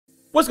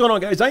What's going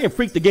on, guys? I am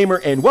Freak the Gamer,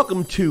 and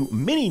welcome to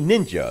Mini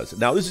Ninjas.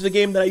 Now, this is a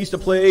game that I used to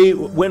play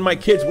when my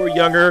kids were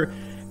younger,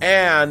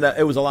 and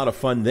it was a lot of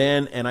fun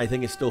then, and I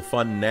think it's still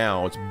fun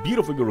now. It's a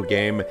beautiful little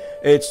game.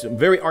 It's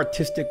very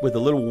artistic with a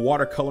little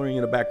watercoloring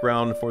in the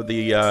background for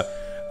the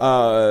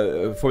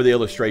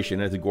illustration.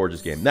 It's a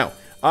gorgeous game. Now,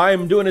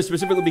 I'm doing this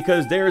specifically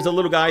because there's a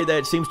little guy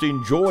that seems to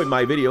enjoy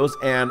my videos,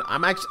 and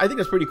I think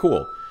that's pretty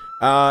cool.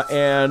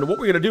 And what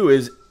we're gonna do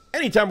is,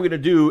 anytime we're going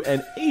to do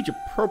an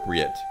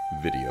age-appropriate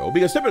video,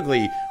 because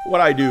typically what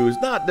I do is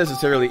not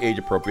necessarily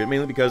age-appropriate,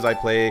 mainly because I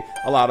play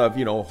a lot of,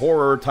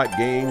 horror-type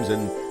games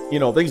and,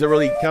 things that are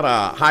really kind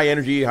of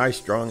high-energy,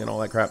 high-strung, and all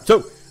that crap.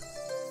 So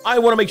I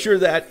want to make sure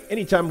that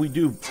anytime we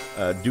do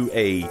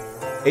a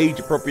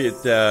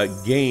age-appropriate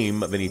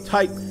game of any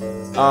type,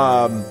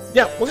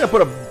 yeah, we're going to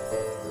put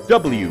a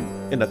W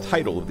in the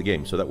title of the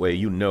game, so that way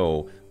you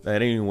know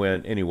that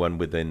anyone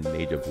within the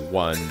age of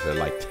 1 to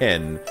like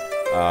 10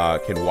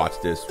 can watch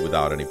this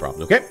without any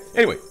problems, okay?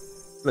 Anyway,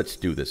 let's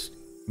do this.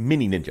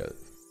 Mini Ninja.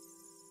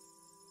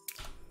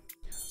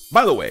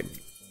 By the way,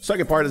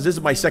 second part is this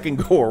is my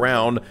second go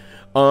around.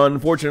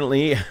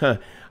 Unfortunately,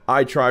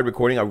 I tried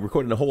recording. I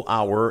recorded a whole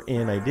hour,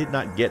 and I did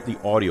not get the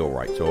audio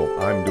right, so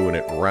I'm doing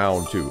it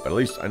round 2. But at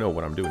least I know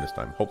what I'm doing this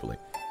time, hopefully.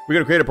 We're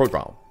going to create a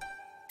profile.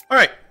 All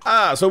right,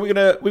 so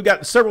we've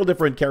got several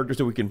different characters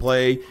that we can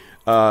play.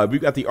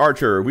 We've got the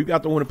archer. We've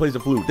got the one who plays the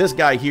flute. This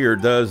guy here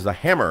does the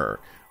hammer.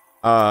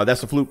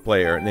 That's the flute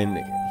player. And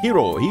then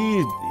Hero,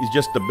 he's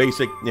just the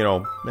basic,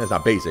 it's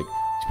not basic.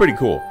 It's pretty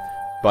cool.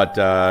 But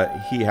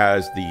he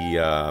has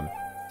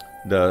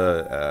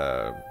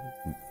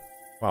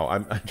wow,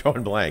 I'm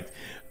drawing blank.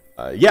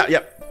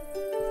 Yeah.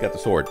 Got the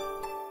sword.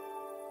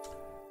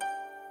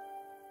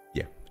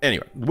 Yeah.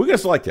 Anyway, we're going to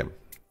select him.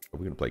 We're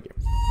going to play a game.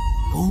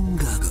 Long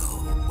ago,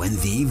 when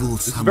the evil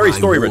very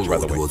story rich, by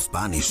the way, was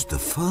banished the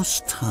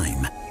first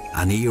time,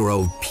 an era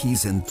of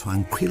peace and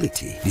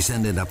tranquility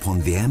descended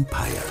upon the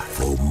empire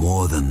for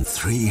more than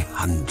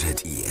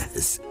 300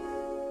 years.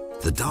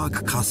 The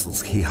dark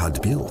castles he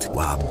had built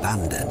were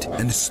abandoned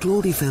and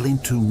slowly fell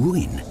into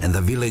ruin, and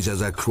the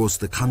villagers across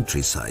the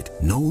countryside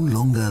no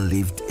longer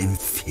lived in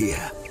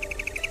fear.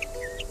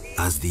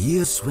 As the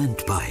years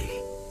went by,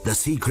 the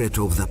secret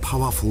of the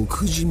powerful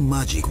Kuji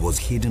magic was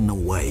hidden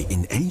away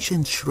in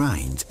ancient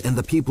shrines, and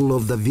the people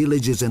of the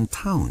villages and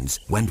towns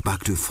went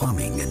back to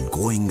farming and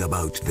going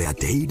about their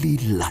daily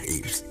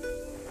lives.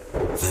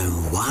 Then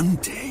one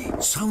day,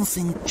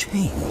 something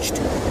changed.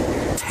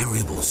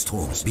 Terrible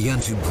storms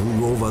began to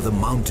brew over the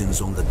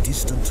mountains on the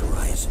distant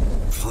horizon.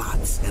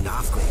 Floods and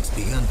earthquakes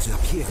began to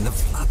appear in the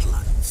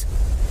floodlands.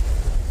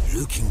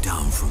 Looking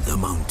down from the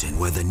mountain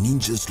where the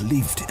ninjas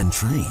lived and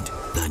trained,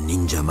 the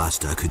ninja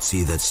master could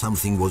see that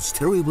something was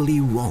terribly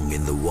wrong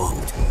in the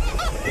world.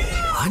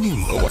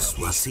 Animals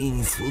were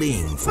seen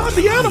fleeing from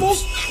the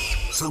animals.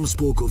 Some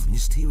spoke of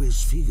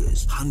mysterious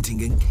figures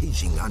hunting and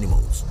caging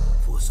animals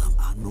for some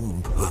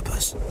unknown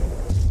purpose.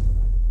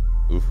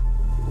 Oof.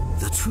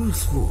 The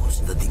truth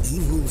was that the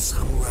evil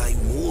samurai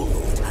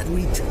warlord had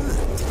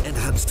returned and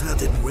had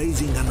started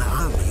raising an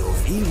army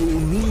of evil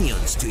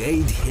minions to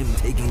aid him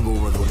taking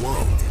over the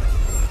world.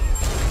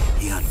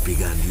 He had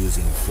begun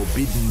using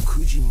forbidden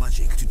Kuji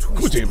magic to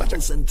twist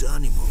peoples and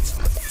animals,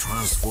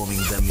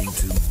 transforming them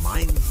into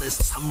mindless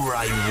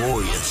samurai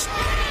warriors.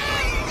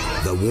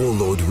 The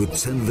warlord would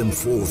send them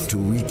forth to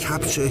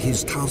recapture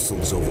his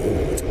castles of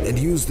old and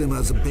use them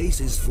as a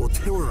basis for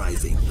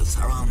terrorizing the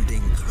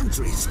surrounding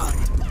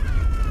countryside.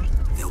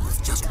 There was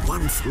just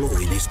one flaw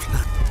in his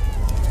plan.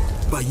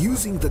 By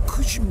using the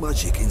Kuji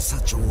magic in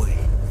such a way,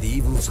 the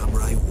evil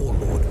samurai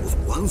warlord was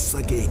once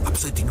again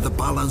upsetting the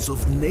balance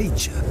of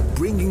nature,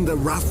 bringing the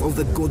wrath of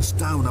the gods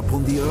down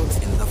upon the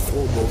earth in the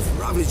form of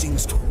ravaging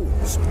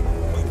storms.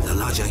 The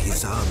larger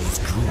his armies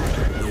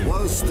grew, the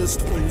worse the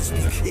storms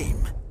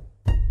became.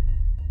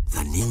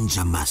 The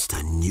ninja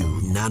master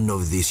knew none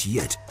of this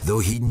yet, though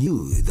he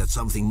knew that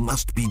something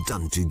must be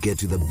done to get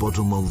to the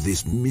bottom of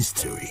this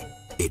mystery.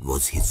 It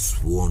was his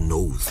sworn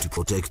oath to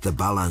protect the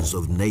balance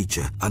of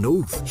nature, an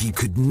oath he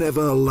could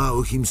never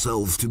allow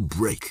himself to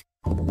break.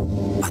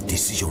 A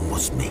decision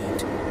was made.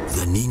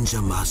 The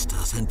ninja master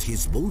sent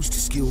his most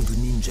skilled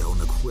ninja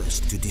on a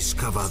quest to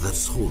discover the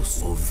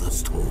source of the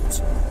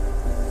storms.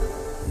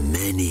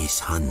 Many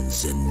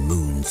suns and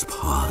moons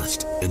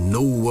passed, and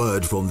no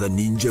word from the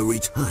ninja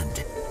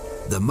returned.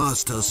 The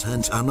master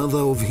sent another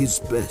of his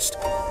best,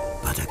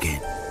 but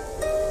again,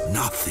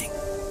 nothing.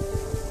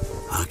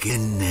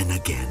 Again and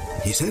again,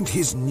 he sent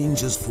his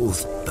ninjas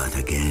forth, but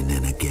again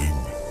and again,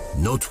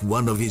 not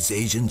one of his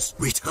agents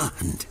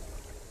returned.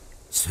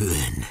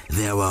 Soon,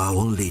 there were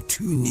only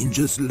 2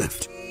 ninjas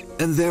left,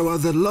 and they were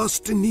the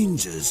last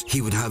ninjas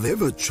he would have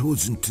ever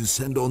chosen to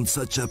send on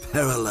such a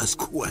perilous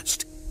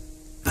quest.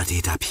 But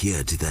it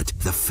appeared that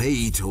the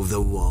fate of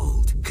the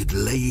world could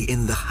lay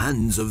in the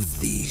hands of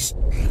these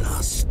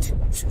last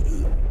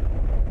 2.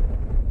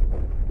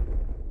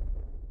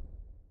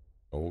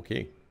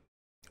 Okay.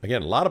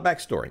 Again, a lot of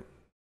backstory.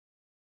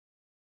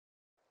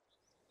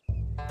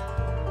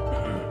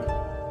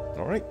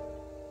 All right.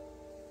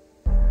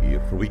 Here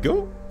we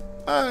go.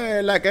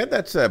 I like it.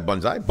 That's a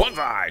bonsai.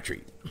 Bonsai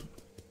tree.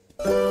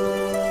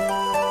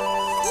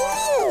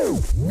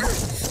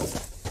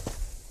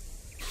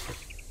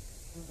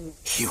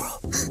 Hero,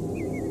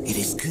 it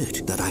is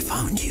good that I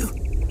found you.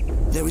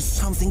 There is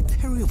something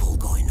terrible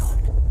going on.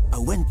 I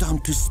went down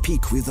to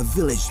speak with the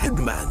village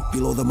headman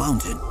below the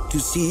mountain to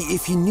see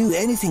if he knew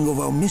anything of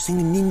our missing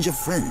ninja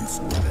friends.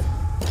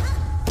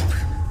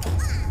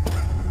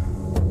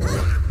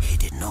 He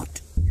did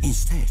not.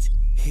 Instead,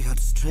 he had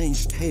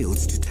strange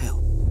tales to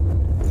tell.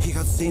 He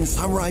had seen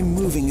samurai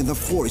moving in the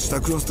forest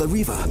across the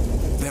river,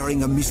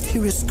 bearing a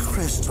mysterious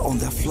crest on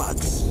their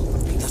flags.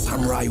 The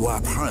samurai were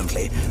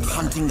apparently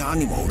hunting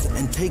animals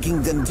and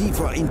taking them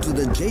deeper into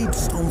the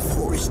Jadestone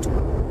forest.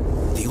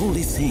 The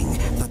only thing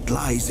that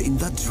lies in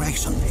that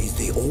direction is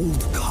the old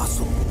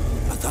castle,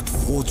 but that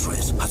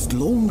fortress has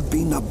long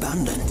been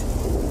abandoned.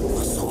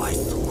 So I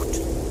thought.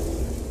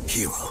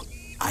 Hero,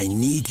 I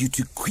need you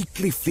to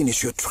quickly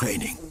finish your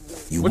training.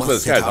 You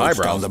must set out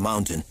down the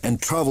mountain and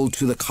travel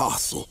to the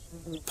castle.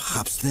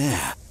 Perhaps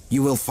there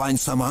you will find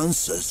some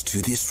answers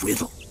to this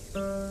riddle.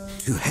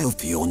 To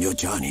help you on your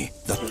journey,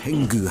 the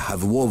Tengu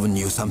have woven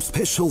you some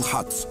special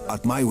huts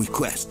at my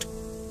request.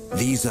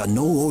 These are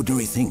no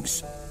ordinary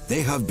things.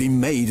 They have been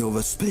made of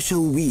a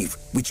special weave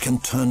which can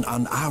turn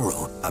an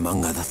arrow,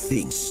 among other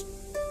things.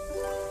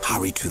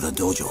 Hurry to the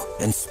dojo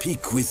and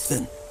speak with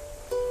Zen.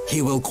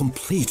 He will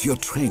complete your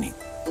training.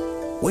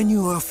 When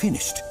you are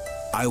finished,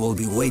 I will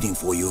be waiting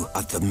for you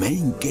at the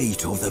main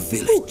gate of the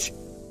village.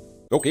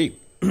 Okay.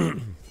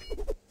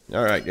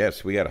 All right,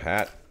 yes, we got a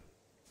hat.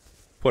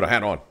 Put a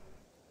hat on.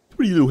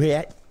 Pretty little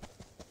hat.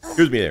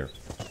 Excuse me there.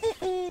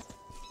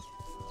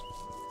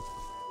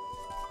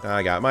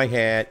 I got my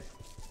hat.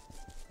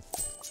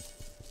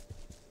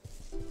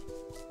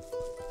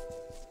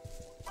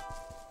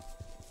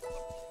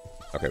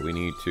 Okay, we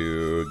need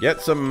to get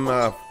some,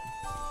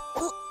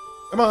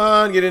 come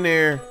on, get in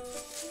there.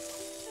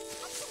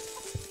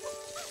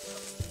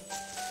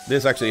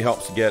 This actually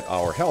helps get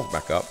our health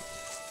back up.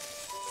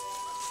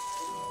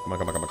 Come on,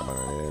 come on, come on, come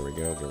on. There we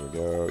go, there we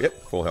go. Yep,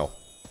 full health.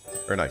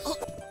 Very nice.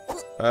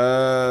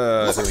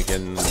 I think we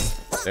can,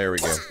 there we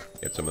go.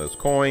 Get some of those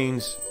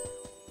coins.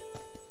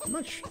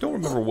 Don't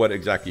remember what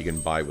exactly you can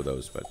buy with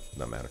those, but it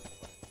doesn't matter.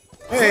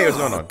 Hey, what's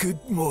going on?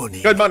 Good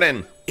morning. Good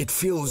morning. It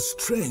feels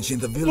strange in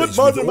the village with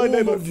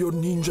all of your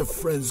ninja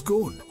friends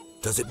gone.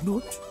 Does it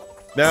not?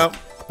 No,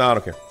 I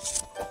don't care.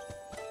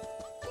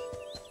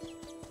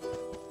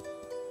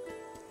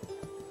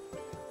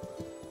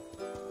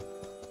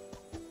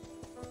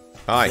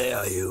 Hi.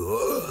 There you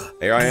are.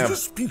 Here I am. Did you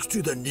speak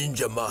to the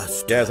ninja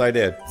master? Yes, I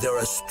did. There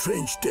are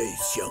strange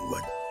days, young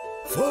one.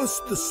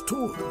 First the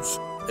storms,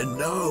 and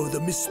now the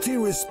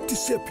mysterious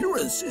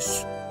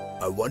disappearances.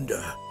 I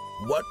wonder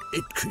what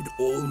it could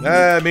all mean.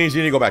 That means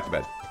you need to go back to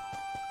bed.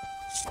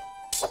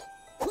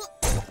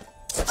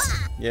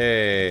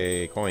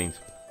 Yay, coins.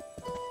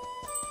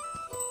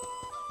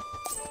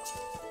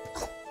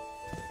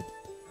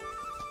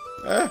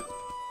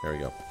 There we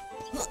go.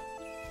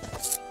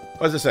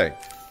 What does it say?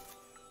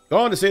 Go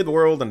on to save the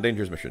world on a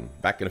dangerous mission.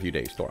 Back in a few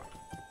days, Tora.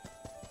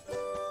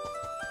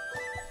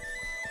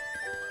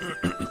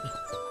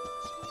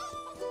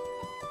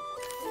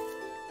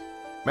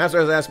 Master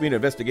has asked me to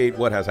investigate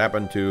what has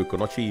happened to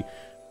Konochi.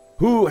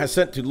 Who has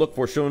sent to look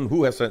for Shun?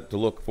 Who has sent to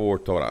look for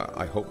Tora?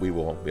 I hope we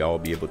all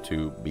be able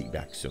to be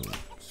back soon.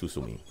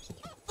 Susumi.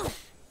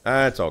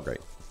 That's all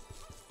great.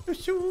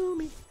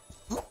 Susumi.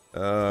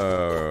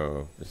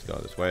 Let's go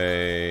this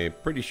way.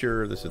 Pretty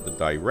sure this is the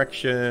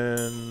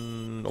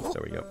direction. Oh,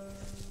 there we go.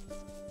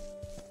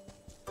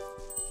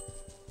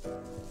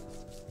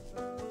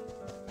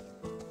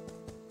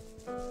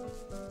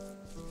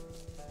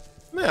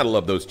 Man, I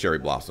love those cherry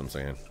blossoms,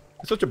 man.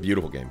 It's such a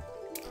beautiful game.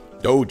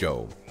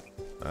 Dojo.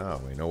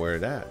 Oh, we know where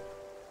it's at.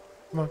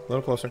 Come on, a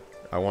little closer.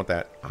 I want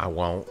that. I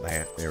want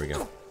that. There we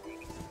go.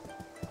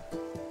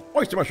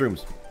 Oyster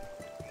mushrooms.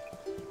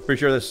 Pretty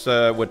sure this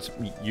what's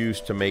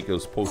used to make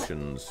those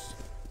potions.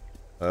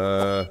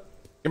 Give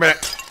me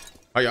that.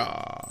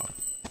 Hiya.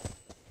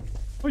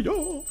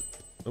 Hiya.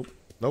 Nope.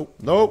 Nope.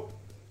 Nope.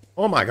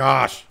 Oh my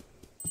gosh.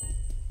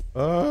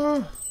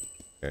 Okay,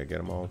 get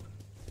them all.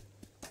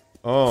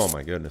 Oh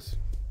my goodness.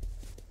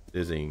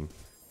 Dizzying.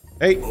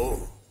 Hey.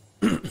 Oh,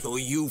 so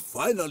you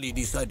finally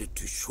decided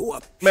to show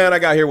up. Man, I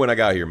got here when I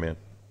got here, man.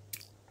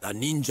 The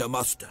ninja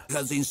master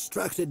has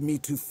instructed me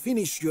to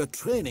finish your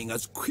training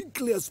as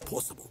quickly as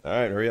possible. All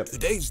right, hurry up.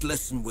 Today's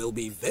lesson will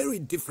be very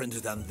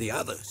different than the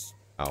others.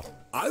 Ow.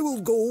 I will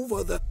go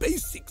over the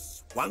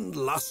basics one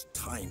last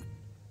time.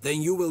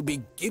 Then you will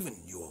be given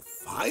your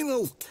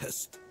final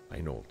test.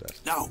 Final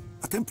test. Now,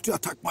 attempt to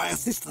attack my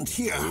assistant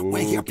here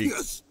when he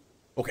appears.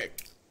 Okay.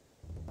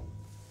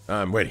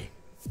 I'm ready.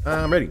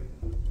 I'm ready.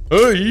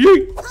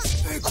 Hey!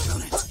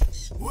 Excellent.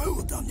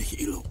 Well done,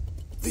 hero.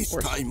 This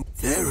time,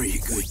 very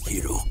good,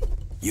 hero.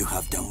 You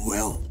have done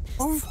well.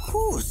 Of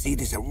course,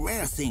 it is a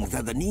rare thing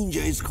that the ninja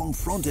is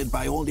confronted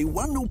by only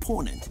one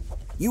opponent.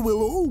 You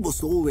will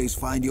almost always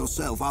find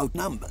yourself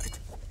outnumbered.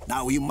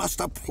 Now you must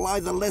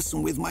apply the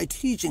lesson with my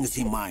teachings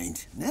in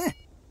mind, eh?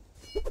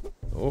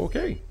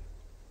 Okay.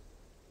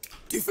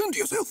 Defend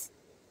yourself.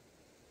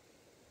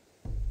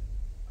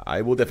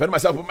 I will defend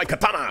myself with my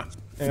katana.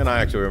 And I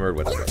actually remembered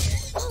what that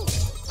was.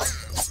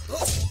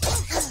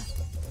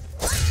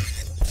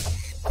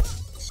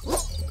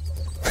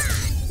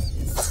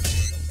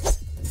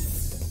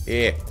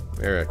 Yeah.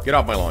 There, get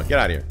off my lawn. Get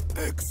out of here.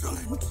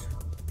 Excellent.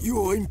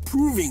 You are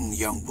improving,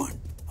 young one.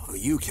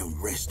 You can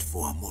rest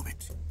for a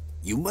moment.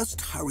 You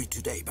must hurry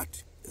today,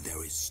 but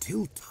there is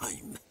still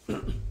time.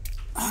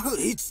 Oh,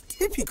 it's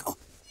typical.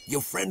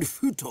 Your friend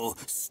Futo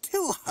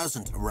still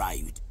hasn't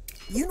arrived.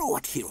 You know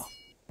what, hero?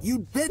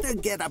 You'd better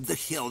get up the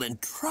hill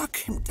and track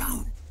him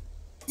down.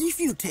 If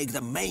you take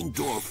the main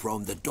door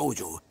from the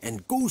dojo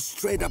and go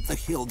straight up the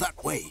hill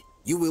that way,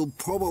 you will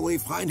probably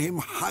find him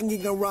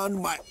hanging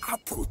around my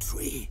apple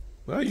tree.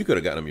 Well, you could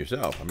have gotten him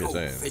yourself. I'm just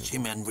saying. Fetch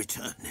him and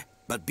return.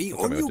 But be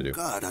on your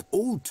guard at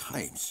all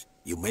times.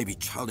 You may be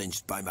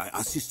challenged by my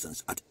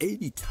assistants at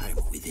any time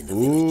within the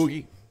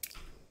village.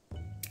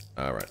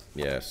 All right.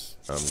 Yes,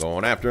 I'm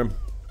going after him.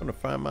 I'm gonna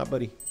find my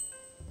buddy.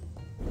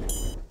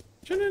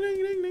 Here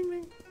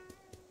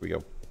we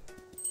go.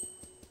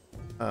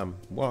 I'm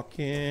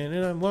walking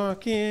and I'm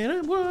walking,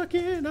 I'm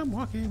walking, I'm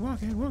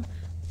walking.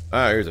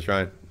 Ah, here's a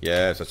shrine.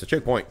 Yes, that's a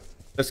checkpoint.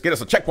 Let's get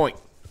us a checkpoint.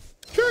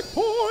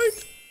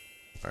 Checkpoint!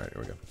 Alright,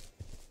 here we go.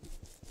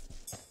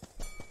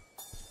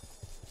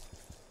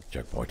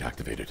 Checkpoint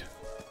activated.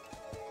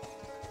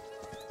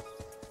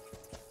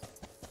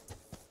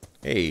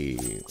 Hey,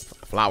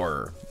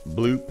 flower.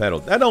 Blue petal.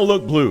 That don't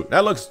look blue.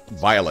 That looks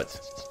violet.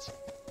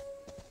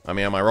 I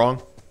mean, am I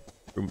wrong?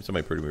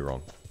 Somebody proved me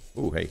wrong.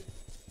 Ooh, hey.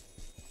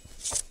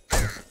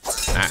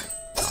 Ah.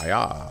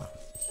 Hiya.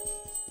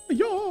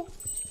 Hiya.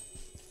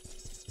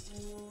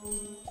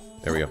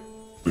 There we go.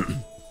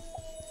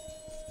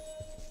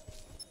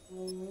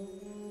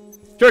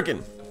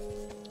 Jerkin.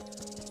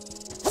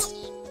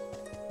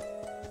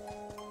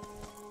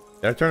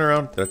 Did I turn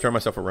around? Did I turn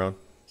myself around?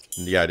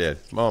 Yeah, I did.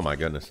 Oh my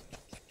goodness.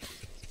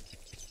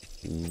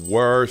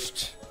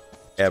 Worst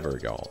ever,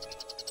 y'all.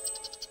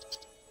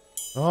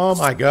 Oh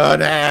my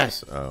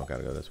goodness. Oh,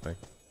 gotta go this way.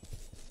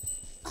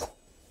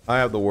 I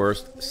have the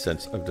worst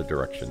sense of the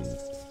direction.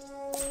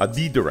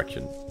 The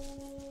direction.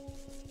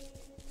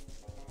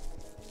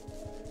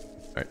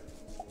 Alright.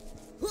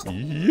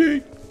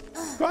 Yeet.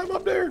 Climb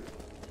up there.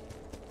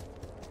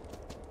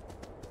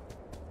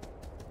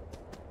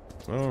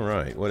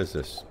 Alright, what is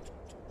this?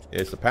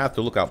 It's the path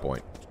to lookout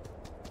point.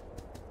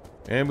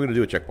 And we're gonna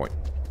do a checkpoint.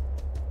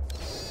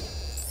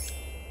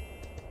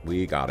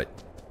 We got it.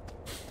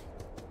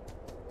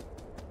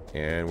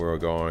 And we're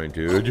going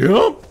to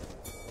jump.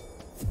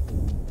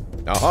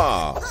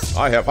 Aha!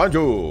 I have found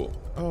you.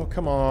 Oh,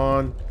 come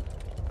on.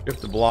 You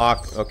have to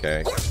block.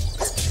 Okay.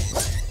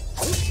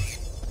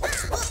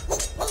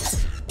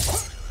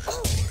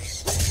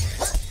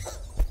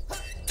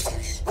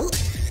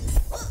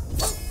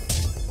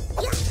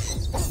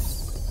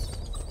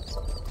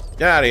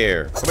 Get out of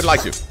here. Somebody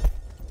likes you.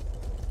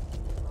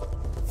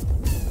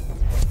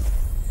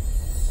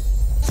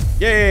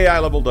 Yay, I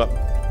leveled up.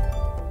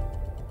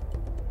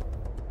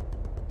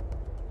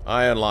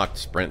 I unlocked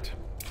Sprint.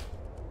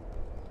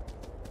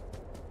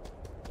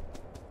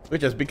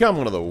 Which has become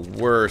one of the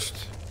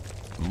worst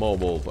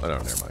mobile... Oh, no,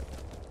 never mind.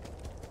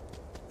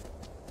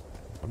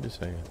 I'm just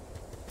saying.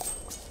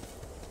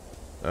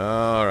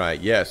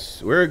 Alright,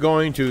 yes. We're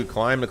going to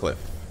climb the cliff.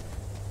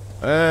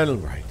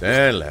 And right,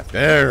 and left,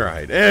 and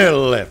right, and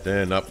left,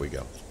 and up we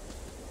go.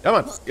 Come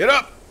on, get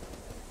up!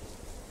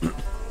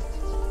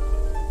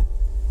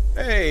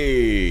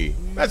 Hey,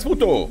 that's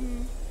Futo.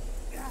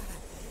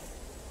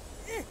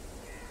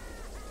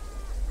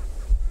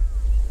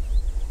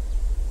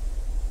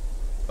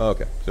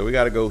 Okay, so we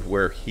got to go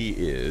where he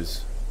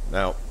is.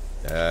 Now,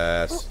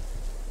 yes.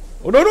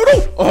 Oh, no, no,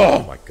 no!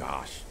 Oh, my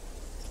gosh.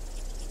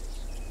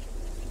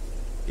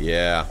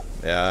 Yeah,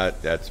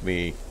 that's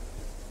me.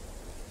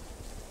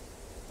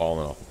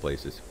 Falling off of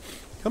places.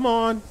 Come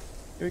on.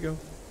 Here we go.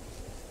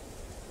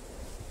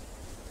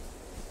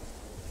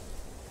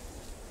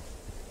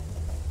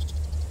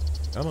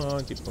 Come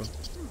on, keep going.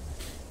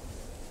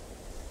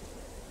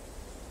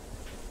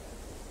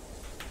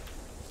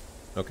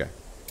 Okay.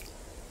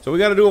 So we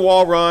got to do a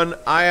wall run.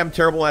 I am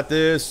terrible at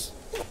this.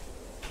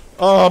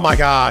 Oh my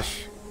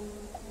gosh.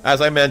 As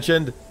I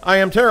mentioned, I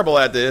am terrible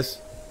at this.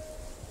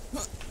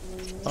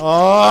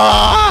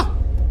 Ah!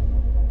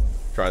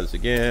 Try this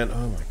again.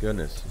 Oh my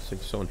goodness. This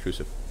thing's so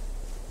intrusive.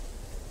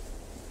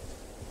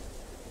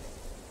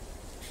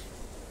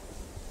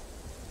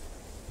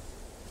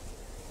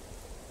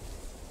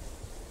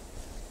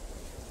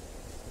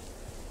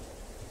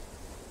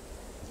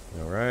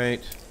 All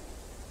right.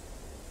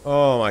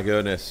 Oh my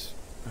goodness.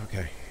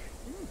 Okay.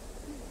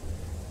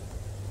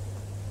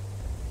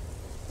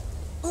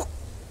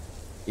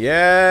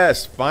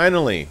 Yes,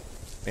 finally.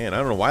 Man, I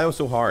don't know why that was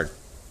so hard.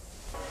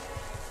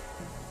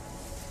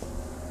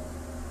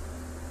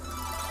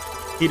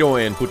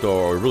 Futo and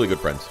Futo are really good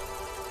friends.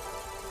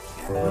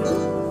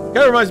 Kind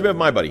of reminds me of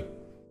my buddy.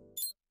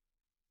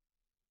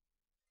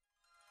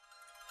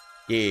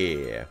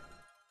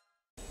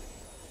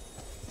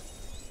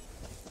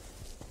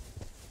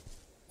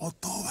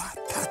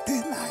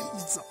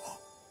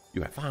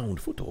 You have found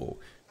Futo.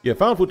 You have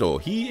found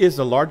Futo. He is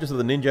the largest of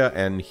the ninja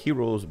and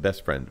hero's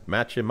best friend.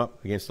 Match him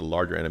up against the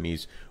larger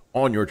enemies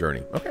on your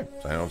journey. Okay,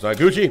 sounds like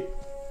Gucci.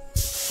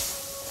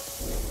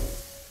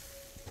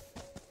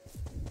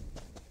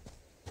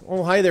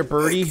 Oh, hi there,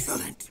 birdie.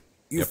 Excellent.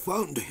 You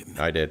found him.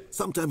 I did.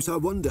 Sometimes I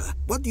wonder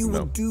what you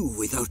would do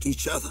without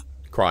each other.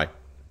 Cry.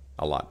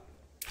 A lot.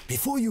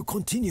 Before you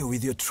continue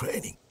with your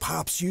training,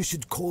 perhaps you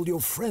should call your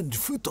friend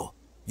Futo.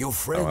 Your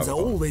friends are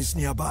always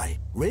nearby,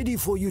 ready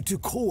for you to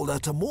call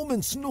at a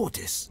moment's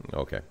notice.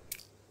 Okay.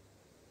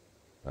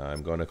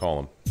 I'm going to call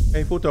him.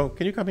 Hey, Futo,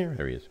 can you come here?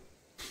 There he is.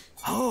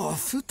 Oh,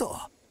 Futo.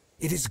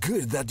 It is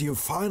good that you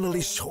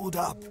finally showed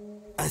up.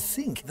 I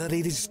think that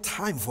it is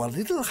time for a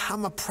little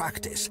hammer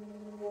practice.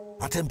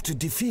 Attempt to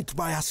defeat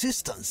my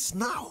assistants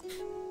now.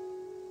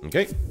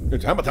 Okay,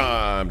 it's hammer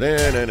time.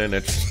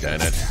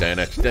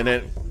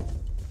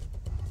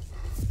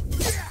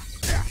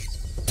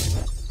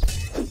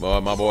 Boy,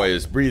 my boy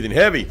is breathing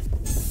heavy.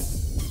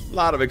 A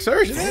lot of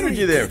exertion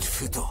energy there. Good,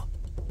 Futo.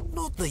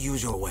 Not the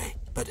usual way,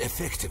 but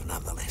effective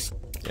nonetheless.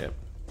 Yeah.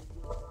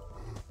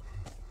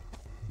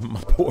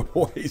 My poor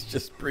boy is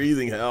just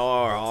breathing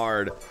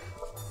hard.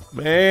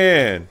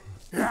 Man,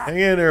 hang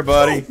in there,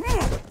 buddy.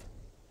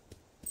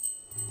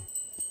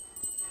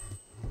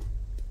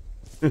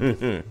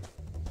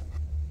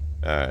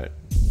 Alright.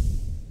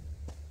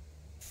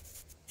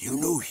 You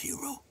know,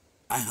 hero,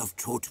 I have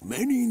taught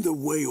many in the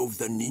way of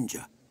the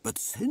ninja, but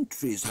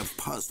centuries have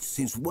passed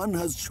since one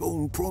has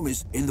shown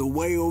promise in the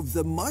way of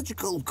the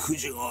magical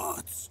Kuji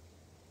arts.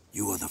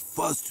 You are the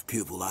first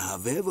pupil I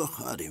have ever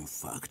had, in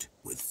fact,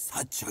 with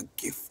such a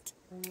gift.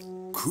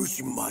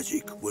 Kuji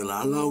magic will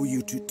allow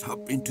you to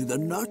tap into the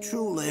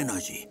natural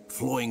energy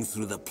flowing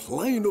through the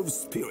plane of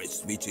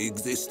spirits which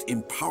exist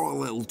in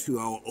parallel to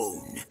our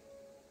own.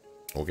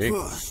 Okay.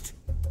 First,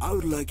 I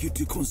would like you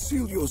to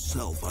conceal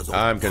yourself as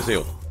I'm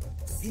concealed.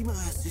 See my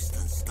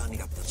assistant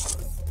standing up the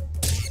path.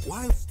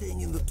 While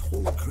staying in the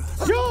tall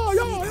grass,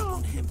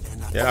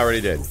 Yeah, I already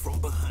did.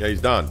 Yeah,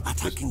 he's done.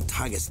 Attacking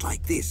targets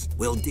like this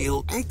will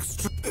deal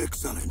extra.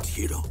 Excellent,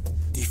 hero.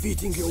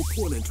 Defeating your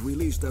opponent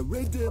released a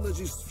red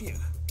energy sphere.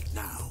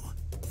 Now,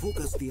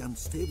 focus the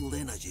unstable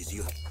energies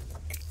you have.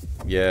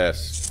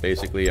 Yes,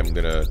 basically I'm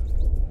gonna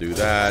do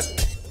that.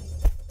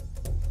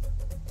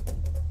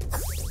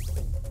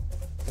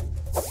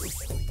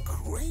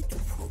 Great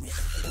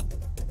promise.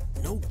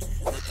 Note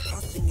that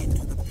passing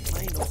into the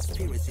plane of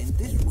spirits in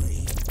this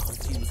way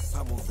consumes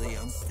some of the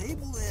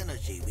unstable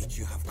energy which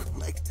you have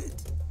collected.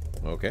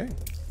 Okay.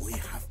 We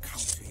have come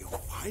to your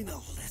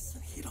final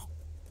lesson, hero.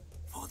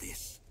 For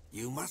this,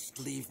 you must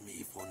leave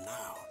me for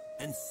now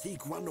and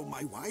seek one of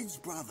my wise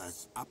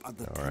brothers up at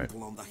the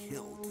temple on the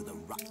hill to the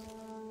right.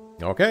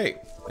 Okay,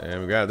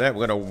 and we got that.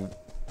 We're gonna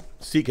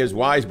seek his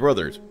wise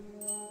brothers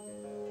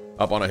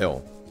up on a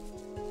hill.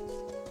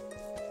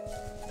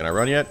 Can I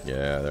run yet?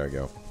 Yeah, there we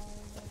go.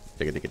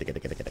 Take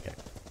it.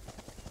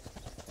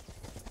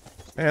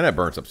 Man, that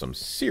burns up some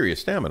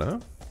serious stamina, huh?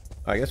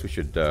 I guess we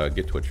should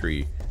get to a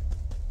tree.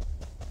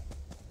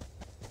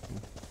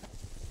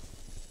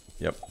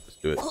 Yep, let's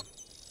do it.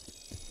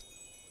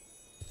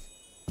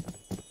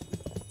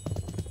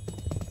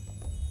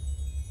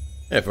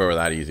 If it were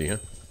that easy, huh?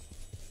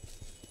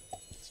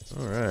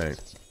 All right.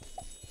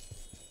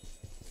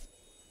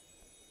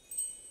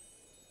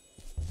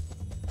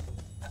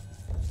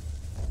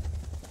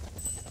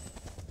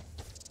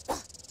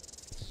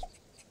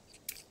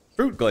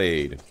 Fruit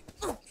Glade.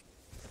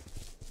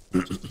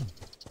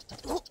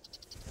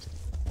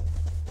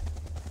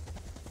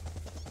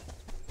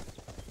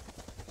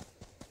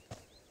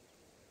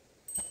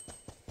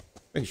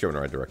 Making sure we're in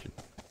the right direction.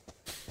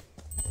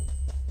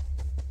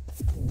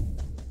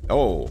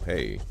 Oh,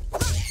 hey.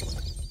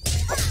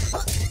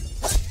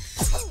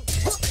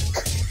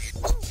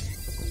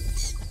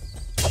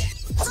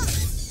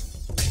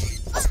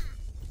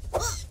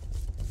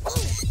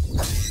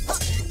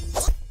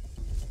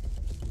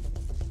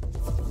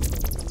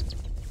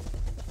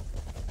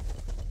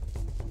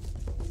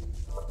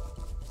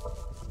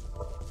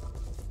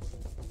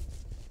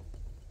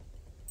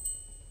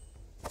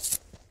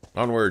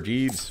 Onward,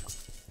 Jeeves.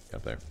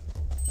 Up there.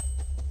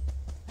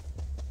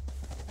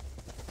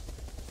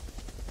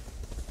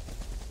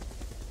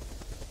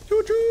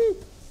 Choo-choo!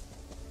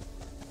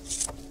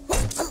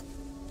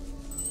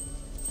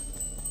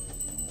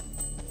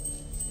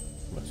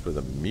 What's with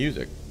the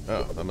music?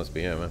 Oh, that must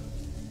be him, huh?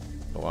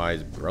 The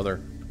wise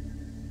brother.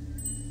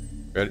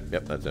 Ready?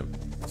 Yep, that's him.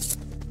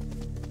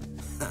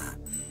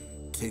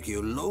 Took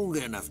you long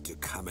enough to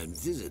come and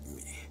visit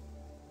me.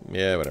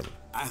 Yeah, whatever.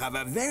 I have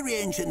a very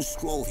ancient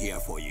scroll here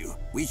for you,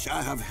 which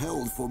I have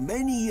held for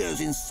many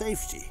years in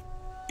safety.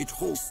 It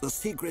holds the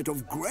secret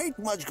of great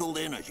magical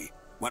energy,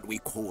 what we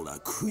call a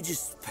Kuji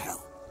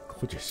spell.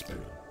 Kuji spell.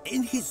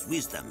 In his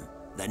wisdom,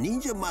 the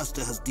ninja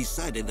master has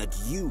decided that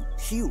you,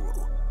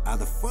 hero, are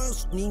the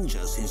first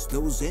ninja since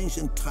those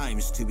ancient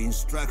times to be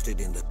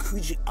instructed in the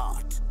Kuji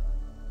art.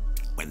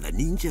 When the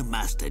ninja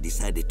master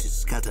decided to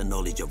scatter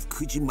knowledge of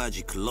Kuji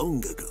magic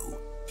long ago,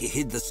 He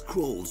hid the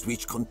scrolls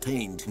which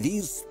contained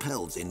these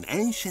spells in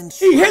ancient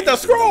He hid the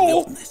shrines in scroll!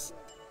 wilderness.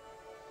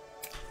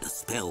 The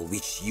spell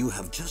which you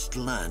have just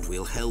learned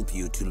will help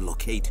you to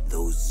locate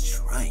those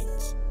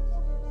shrines.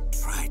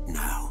 Try it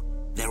now.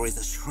 There is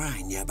a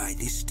shrine nearby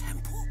this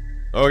temple.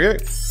 Okay.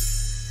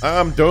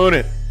 I'm doing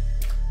it.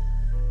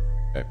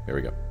 Okay, here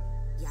we go.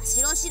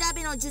 社調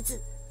べの術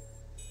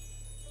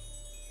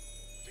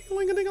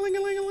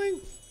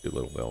Ding-a-ling-a-ding-a-ling-a-ling. Two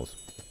little bells.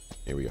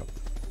 Here we go.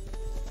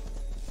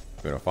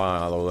 We're gonna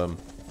follow them.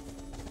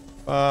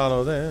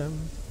 Follow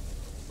them.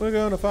 We're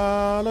gonna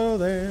follow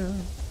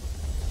them.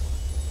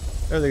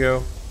 There they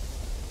go.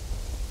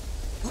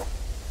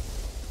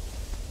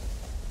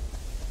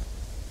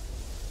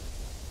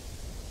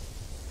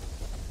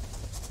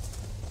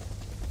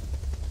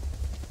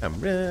 I'm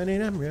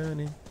running, I'm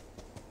running.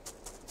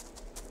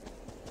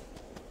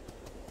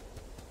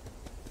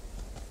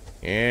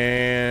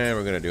 And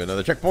we're gonna do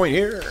another checkpoint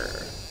here.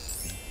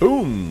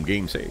 Boom,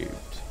 game saved.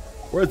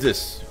 Where's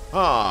this?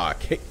 Ah,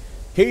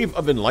 Cave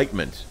of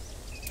Enlightenment.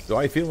 Do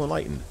I feel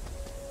enlightened?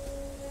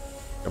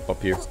 Jump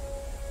up here.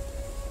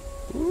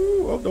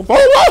 Ooh, oh, don't fall.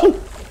 Whoa!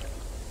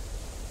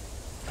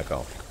 I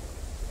fell.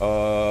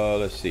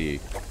 Let's see.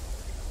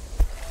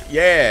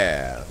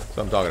 Yeah, that's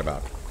what I'm talking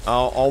about.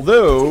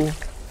 Although,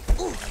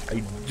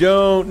 I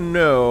don't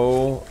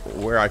know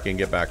where I can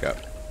get back up.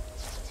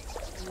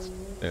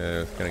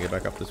 Can I get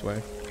back up this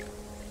way?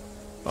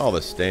 Oh,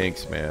 this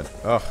stinks, man.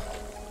 Ugh.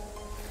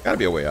 Gotta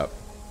be a way up.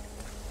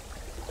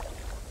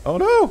 Oh,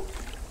 no!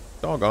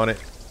 Doggone it.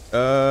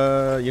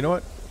 You know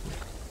what?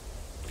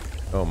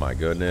 Oh, my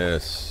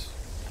goodness.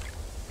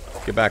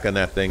 Get back on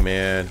that thing,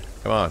 man.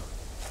 Come on.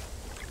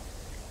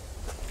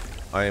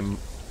 I'm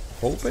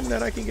hoping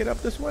that I can get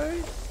up this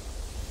way.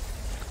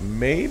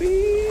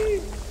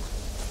 Maybe?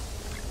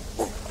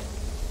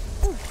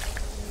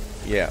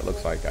 Yeah, it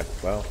looks like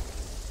well,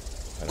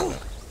 I don't know.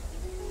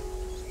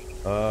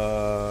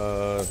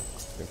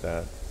 Get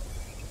that.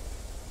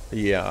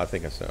 Yeah, I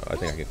think so. I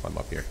think I can climb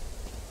up here.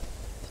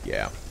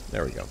 Yeah,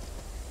 there we go.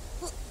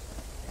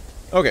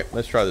 Okay,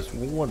 let's try this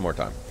one more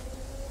time.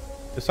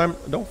 This time,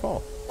 don't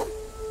fall.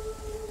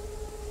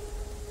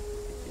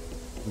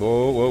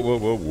 Whoa, whoa, whoa,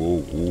 whoa,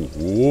 whoa, whoa,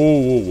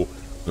 whoa, whoa.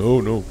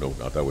 No, no, no,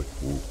 not that way.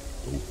 Whoa,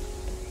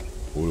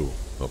 whoa,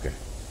 whoa. Okay.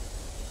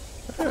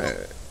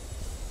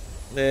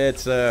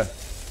 Let's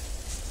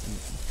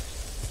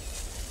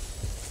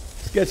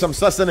get some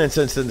sustenance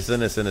in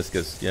this,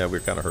 because, yeah, we're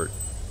kind of hurt.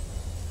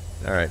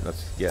 Alright,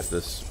 let's get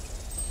this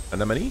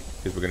anemone,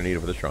 because we're going to need it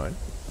for the shrine.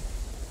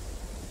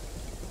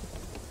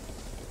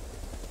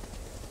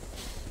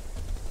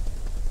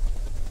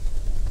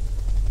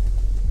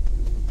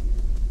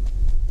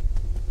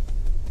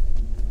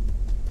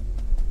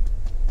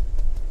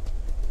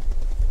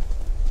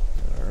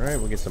 Alright,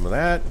 we'll get some of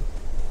that.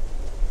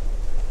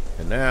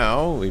 And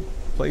now, we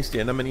place the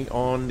anemone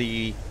on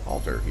the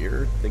altar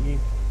here, thingy.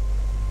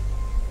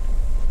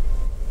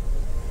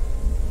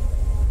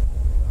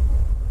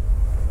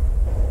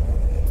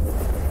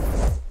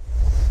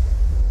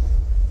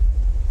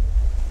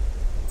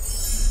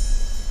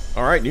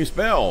 Alright, new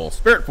spell.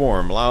 Spirit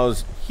form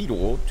allows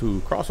Hito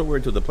to cross over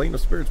into the plane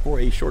of spirits for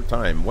a short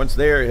time. Once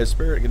there, his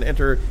spirit can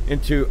enter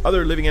into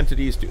other living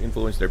entities to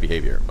influence their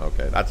behavior.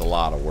 Okay, that's a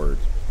lot of words.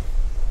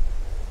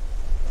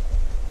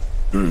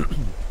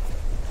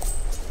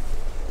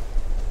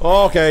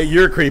 Okay,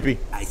 you're creepy.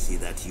 I see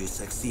that you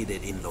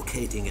succeeded in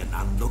locating and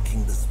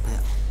unlocking the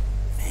spell.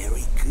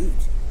 Very good.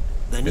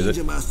 The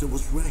Ninja Master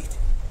was right.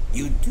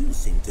 You do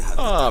seem to have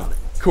the talent.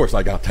 Of course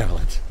I got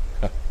talent.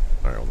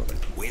 Alright, hold on.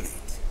 With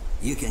it,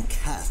 you can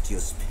cast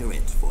your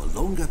spirit for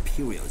longer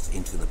periods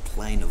into the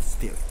plane of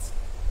spirits.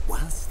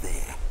 Once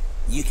there,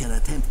 you can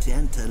attempt to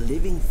enter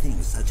living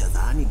things such as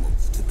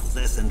animals to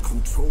possess and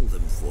control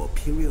them for a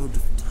period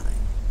of time.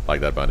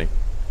 Like that, bunny.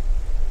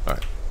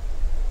 Alright.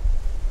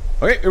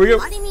 Okay, here we go.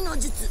 割り身の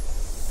術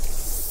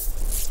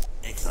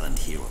Excellent,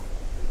 hero.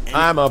 And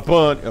I'm a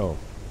bunny. Oh,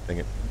 dang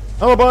it.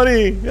 I'm a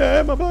bunny.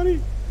 Yeah, I'm a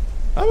bunny.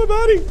 I'm a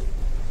bunny.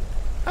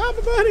 I'm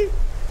a bunny.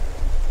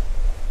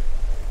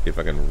 See if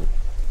I can.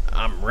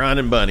 I'm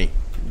running bunny.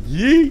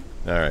 Yee.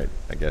 Alright,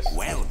 I guess.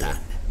 well done.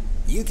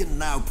 You can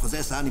now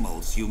possess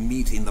animals you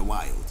meet in the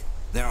wild.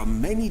 There are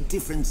many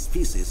different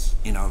species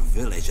in our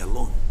village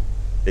alone.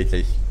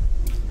 Hey.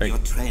 Your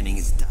training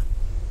is done.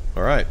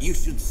 Alright. You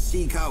should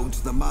seek out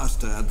the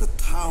master at the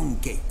town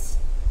gates.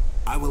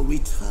 I will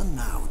return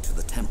now to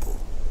the temple.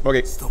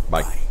 Okay, Stop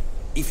bye. by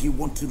if you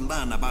want to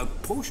learn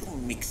about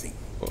potion mixing.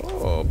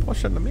 Oh,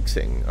 potion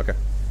mixing. Okay.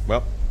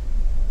 Well,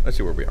 let's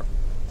see where we are.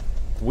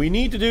 We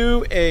need to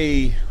do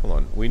a... Hold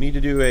on. We need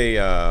to do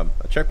a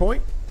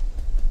checkpoint.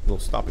 A little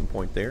stopping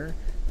point there.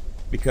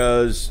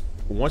 Because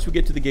once we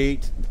get to the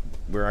gate,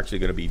 we're actually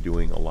going to be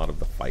doing a lot of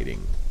the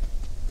fighting.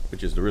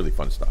 Which is the really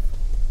fun stuff.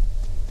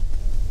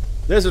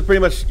 This is pretty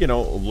much, you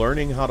know,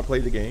 learning how to play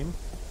the game.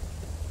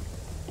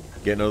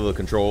 Getting over the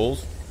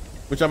controls.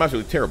 Which I'm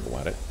actually terrible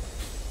at it.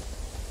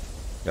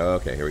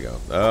 Okay, here we go.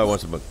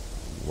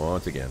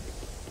 Once again.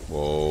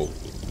 Whoa.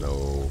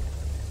 No.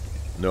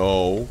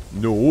 No.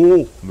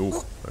 No.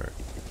 No. Alright.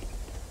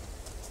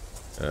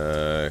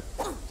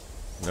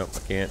 Nope, I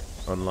can't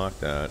unlock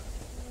that.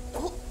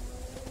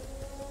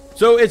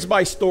 So it's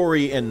by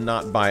story and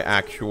not by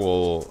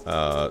actual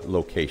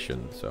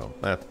location. So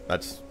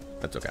that's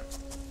okay.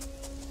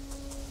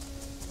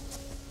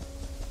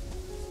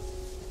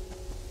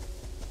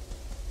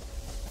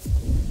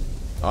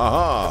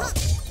 Aha!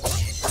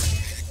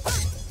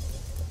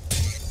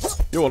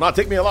 You will not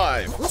take me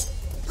alive.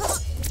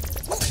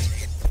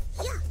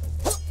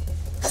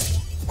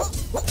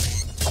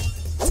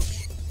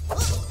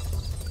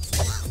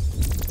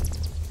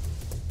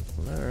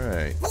 All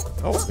right.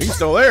 Oh, he's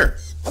still there.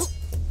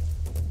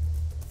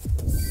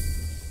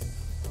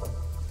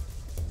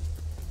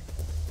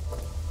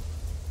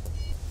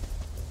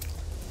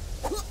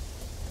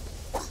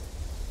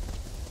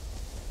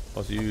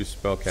 Let's use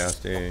spell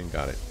casting.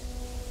 Got it.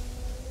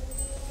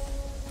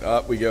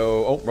 Up we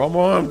go. Oh, wrong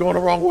one. I'm going the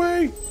wrong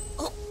way.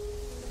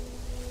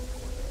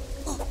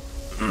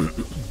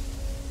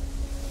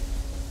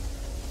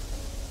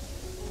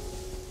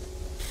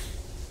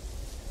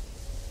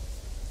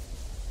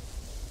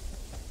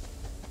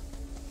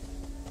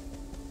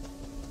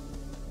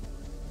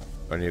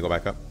 Do I need to go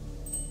back up?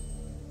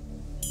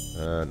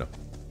 No.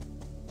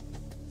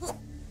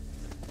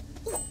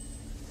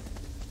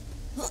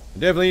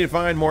 Definitely need to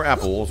find more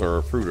apples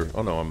or fruit or...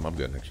 Oh, no, I'm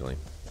good, actually.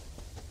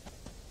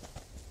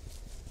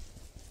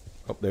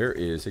 Oh, there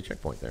is a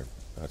checkpoint there.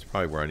 That's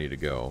probably where I need to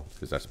go,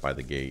 because that's by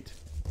the gate.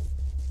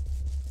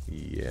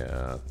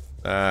 Yeah,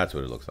 that's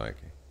what it looks like.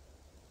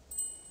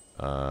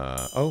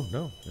 Oh,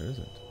 no, it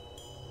isn't.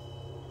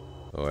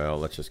 Well,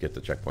 let's just get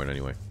the checkpoint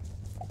anyway.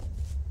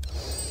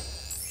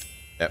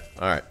 Yep,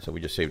 alright, so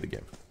we just saved the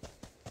game.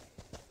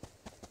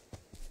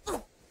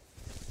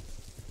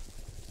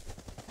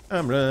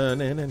 I'm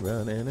running and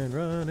running and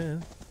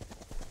running.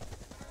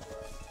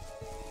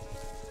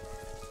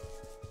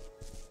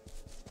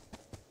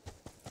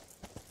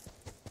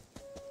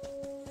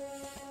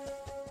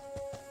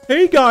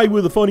 Hey, guy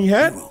with a funny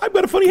hat. I've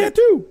got a funny hat,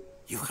 too.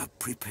 You have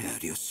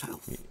prepared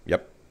yourself.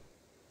 Yep.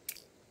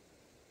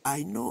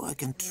 I know I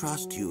can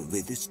trust you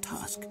with this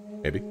task.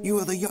 Maybe. You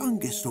are the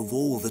youngest of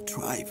all the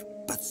tribe,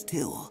 but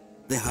still,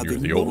 there have You're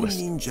been the no oldest.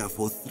 ninja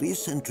for 3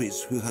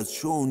 centuries who has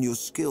shown your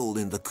skill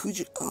in the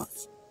Kuji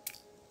arts.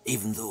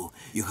 Even though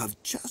you have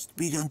just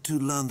begun to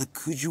learn the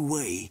Kuji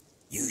way,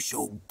 you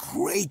show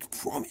great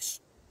promise.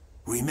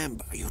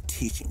 Remember your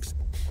teachings.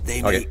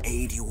 They may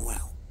aid you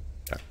well.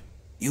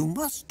 You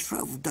must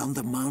travel down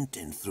the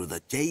mountain through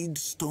the Jade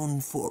Stone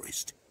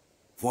Forest.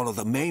 Follow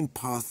the main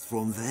path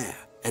from there,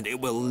 and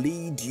it will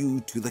lead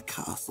you to the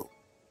castle.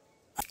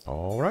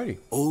 Alrighty.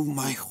 All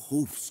my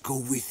hopes go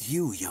with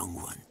you, young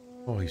one.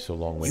 Oh, he's so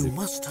long-winded. You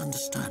must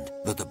understand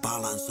that the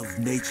balance of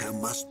nature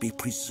must be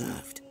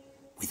preserved.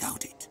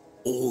 Without it,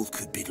 all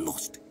could be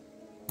lost.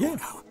 Yeah,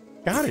 now,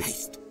 got it.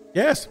 Haste.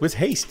 Yes, with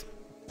haste.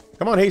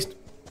 Come on, haste.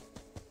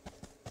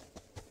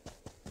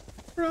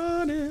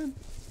 Running.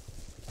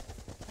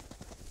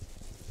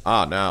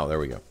 Ah, now, there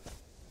we go.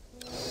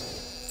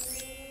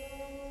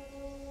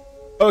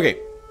 Okay,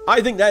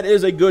 I think that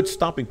is a good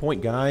stopping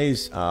point,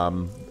 guys.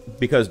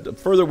 Because the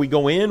further we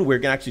go in, we're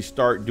going to actually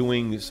start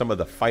doing some of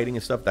the fighting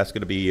and stuff. That's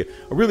going to be a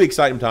really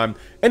exciting time.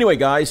 Anyway,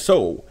 guys,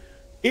 so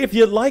if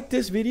you liked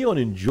this video and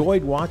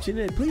enjoyed watching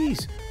it,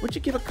 please, would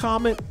you give a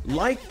comment,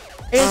 like,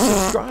 and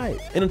subscribe.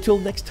 And until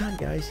next time,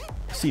 guys,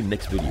 see you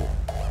next video.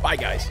 Bye,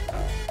 guys.